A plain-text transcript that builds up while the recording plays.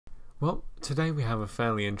Well, today we have a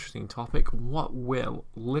fairly interesting topic. What will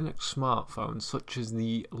Linux smartphones such as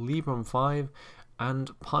the Librem 5 and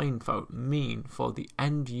PinePhone mean for the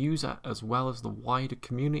end user as well as the wider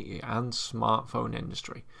community and smartphone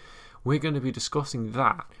industry? We're going to be discussing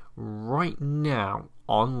that right now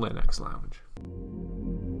on Linux Lounge.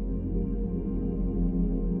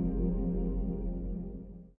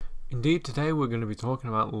 Indeed, today we're going to be talking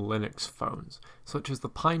about Linux phones, such as the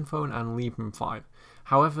PinePhone and Librem 5.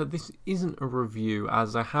 However, this isn't a review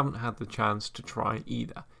as I haven't had the chance to try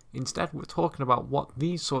either. Instead, we're talking about what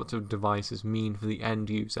these sorts of devices mean for the end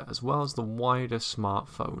user as well as the wider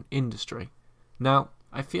smartphone industry. Now,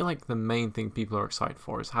 I feel like the main thing people are excited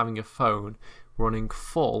for is having a phone running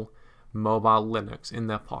full mobile Linux in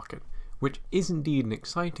their pocket, which is indeed an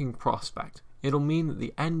exciting prospect. It'll mean that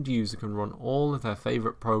the end user can run all of their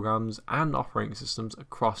favourite programs and operating systems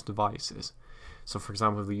across devices. So for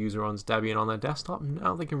example, if the user runs Debian on their desktop,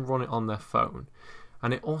 now they can run it on their phone.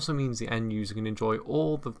 And it also means the end user can enjoy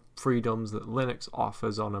all the freedoms that Linux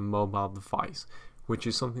offers on a mobile device, which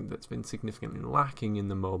is something that's been significantly lacking in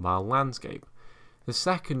the mobile landscape. The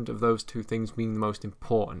second of those two things being the most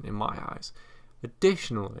important in my eyes.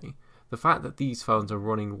 Additionally, the fact that these phones are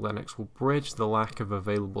running Linux will bridge the lack of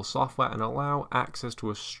available software and allow access to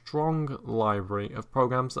a strong library of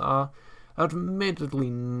programs that are admittedly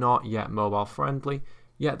not yet mobile friendly,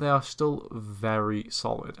 yet they are still very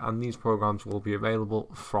solid, and these programs will be available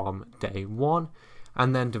from day one,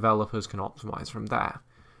 and then developers can optimize from there.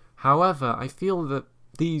 However, I feel that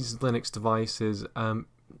these Linux devices,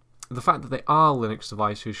 the fact that they are Linux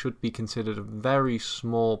devices should be considered a very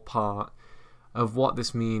small part of what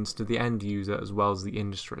this means to the end user as well as the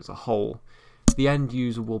industry as a whole. The end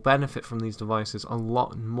user will benefit from these devices a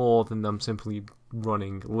lot more than them simply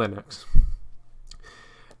running Linux.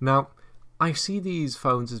 Now, I see these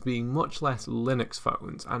phones as being much less Linux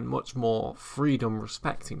phones and much more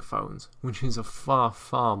freedom-respecting phones, which is a far,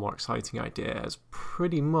 far more exciting idea, as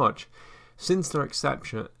pretty much since their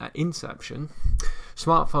inception,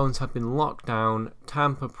 smartphones have been locked down,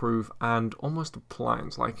 tamper-proof, and almost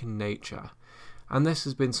appliance-like in nature. And this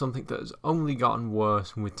has been something that has only gotten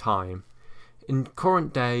worse with time. In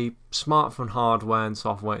current day, smartphone hardware and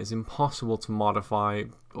software is impossible to modify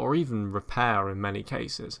or even repair in many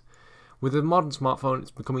cases. With a modern smartphone,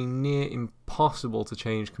 it's becoming near impossible to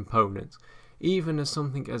change components, even as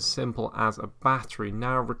something as simple as a battery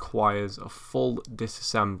now requires a full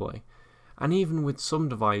disassembly. And even with some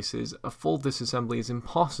devices, a full disassembly is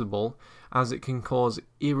impossible as it can cause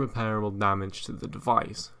irreparable damage to the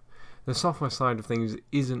device. The software side of things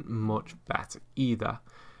isn't much better either.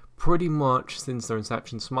 Pretty much since their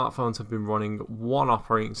inception, smartphones have been running one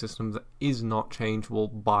operating system that is not changeable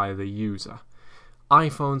by the user.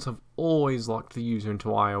 iPhones have always locked the user into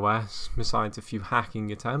iOS, besides a few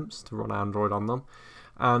hacking attempts to run Android on them.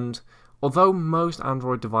 And although most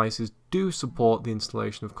Android devices do support the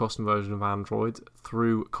installation of custom versions of Android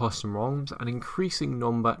through custom ROMs, an increasing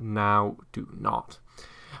number now do not.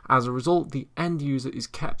 As a result, the end user is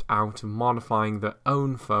kept out of modifying their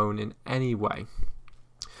own phone in any way,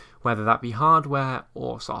 whether that be hardware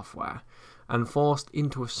or software, and forced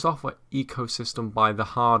into a software ecosystem by the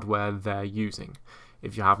hardware they're using.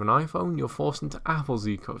 If you have an iPhone, you're forced into Apple's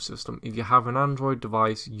ecosystem. If you have an Android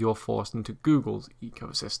device, you're forced into Google's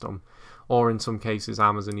ecosystem, or in some cases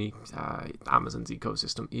Amazon's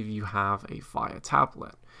ecosystem if you have a Fire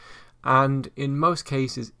tablet. And in most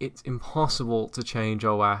cases, it's impossible to change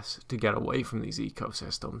OS to get away from these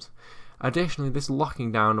ecosystems. Additionally, this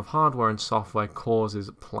locking down of hardware and software causes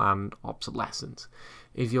planned obsolescence.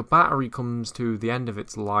 If your battery comes to the end of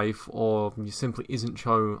its life or you simply isn't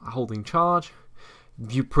holding charge,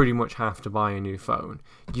 you pretty much have to buy a new phone.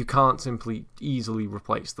 You can't simply easily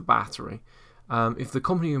replace the battery. If the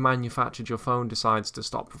company who manufactured your phone decides to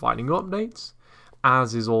stop providing updates,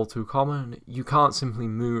 as is all too common, you can't simply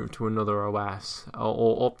move to another OS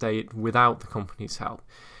or update without the company's help.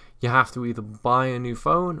 You have to either buy a new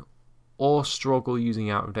phone or struggle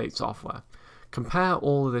using out-of-date software. Compare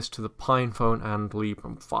all of this to the PinePhone and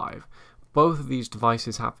Librem 5. Both of these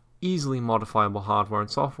devices have easily modifiable hardware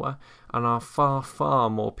and software and are far,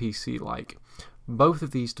 far more PC-like. Both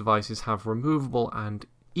of these devices have removable and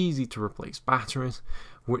easy to replace batteries,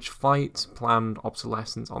 which fights planned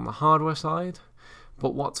obsolescence on the hardware side.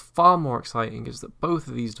 But what's far more exciting is that both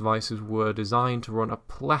of these devices were designed to run a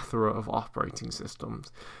plethora of operating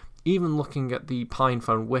systems. Even looking at the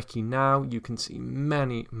PinePhone wiki now, you can see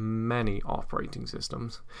many, many operating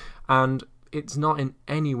systems, and it's not in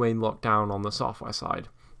any way locked down on the software side.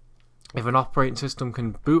 If an operating system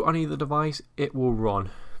can boot on either device, it will run.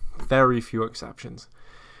 Very few exceptions.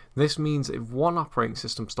 This means if one operating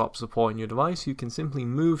system stops supporting your device, you can simply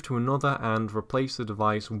move to another and replace the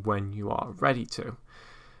device when you are ready to.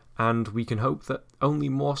 And we can hope that only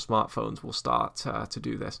more smartphones will start to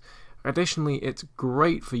do this. Additionally, it's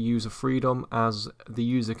great for user freedom, as the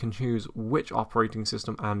user can choose which operating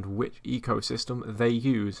system and which ecosystem they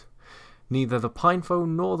use. Neither the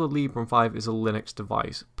PinePhone nor the Librem 5 is a Linux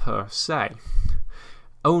device per se,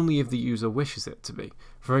 only if the user wishes it to be.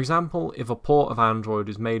 For example, if a port of Android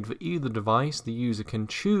is made for either device, the user can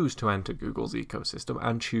choose to enter Google's ecosystem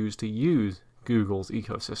and choose to use Google's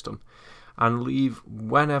ecosystem, and leave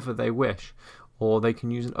whenever they wish, or they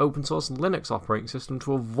can use an open source Linux operating system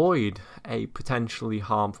to avoid a potentially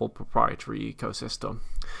harmful proprietary ecosystem.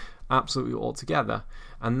 Absolutely altogether,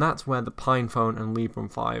 and that's where the PinePhone and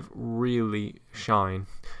Librem 5 really shine.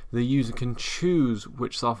 The user can choose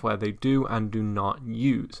which software they do and do not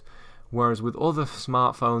use, whereas with other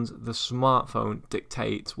smartphones, the smartphone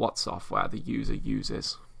dictates what software the user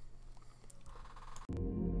uses.